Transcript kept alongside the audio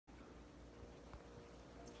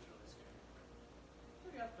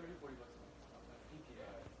got 30, 40 bucks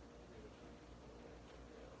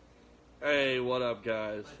on Hey, what up,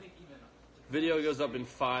 guys? I think even Video goes up in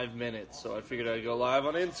 5 minutes, so I figured I'd go live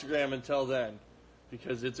on Instagram until then,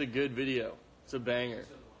 because it's a good video. It's a banger.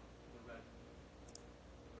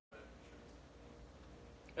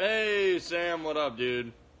 Hey, Sam, what up,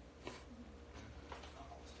 dude?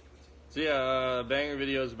 So yeah, banger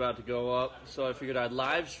video is about to go up, so I figured I'd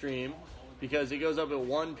live stream because it goes up at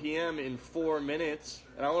 1 p.m. in 4 minutes,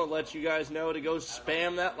 and I want to let you guys know to go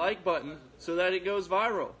spam that like button so that it goes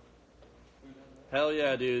viral. Hell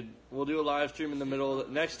yeah, dude. We'll do a live stream in the middle of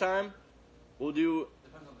the... Next time, we'll do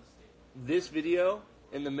this video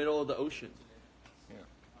in the middle of the ocean. Yeah.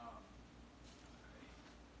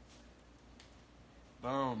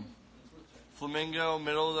 Boom. Flamingo,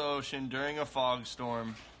 middle of the ocean, during a fog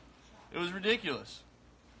storm. It was ridiculous.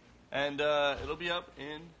 And it'll be up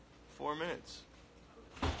in 4 minutes.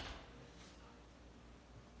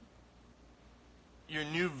 Your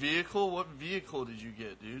new vehicle? What vehicle did you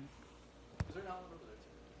get, dude? Is there not one over there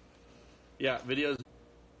too? Yeah, videos.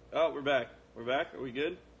 Oh, we're back. We're back? Are we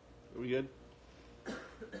good? Are we good?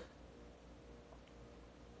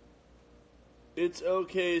 It's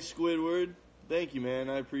okay, Squidward. Thank you, man.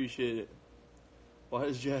 I appreciate it. Why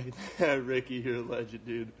does Jack... Ricky, you're a legend,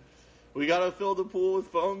 dude. We gotta fill the pool with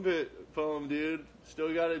foam, dude.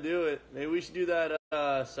 Still gotta do it. Maybe we should do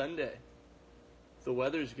that Sunday. If the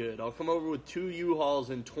weather's good. I'll come over with 2 U-Hauls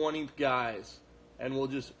and 20 guys. And we'll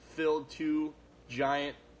just fill 2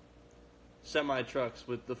 giant semi-trucks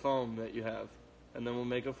with the foam that you have. And then we'll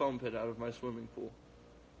make a foam pit out of my swimming pool.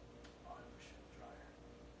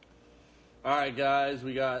 Alright, guys.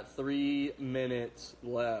 We got 3 minutes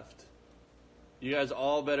left. You guys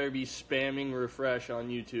all better be spamming refresh on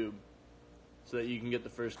YouTube so that you can get the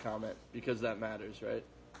first comment, because that matters, right?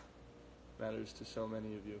 Matters to so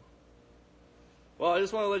many of you. Well, I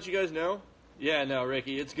just want to let you guys know. Yeah, no,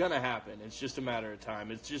 Ricky, it's going to happen. It's just a matter of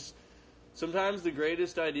time. It's just sometimes the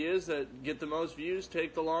greatest ideas that get the most views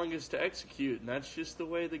take the longest to execute, and that's just the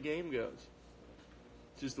way the game goes.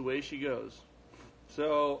 It's just the way she goes.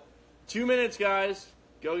 So, 2 minutes, guys.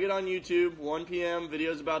 Go get on YouTube. 1 p.m.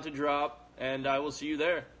 Video's about to drop, and I will see you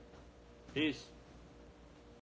there. Peace.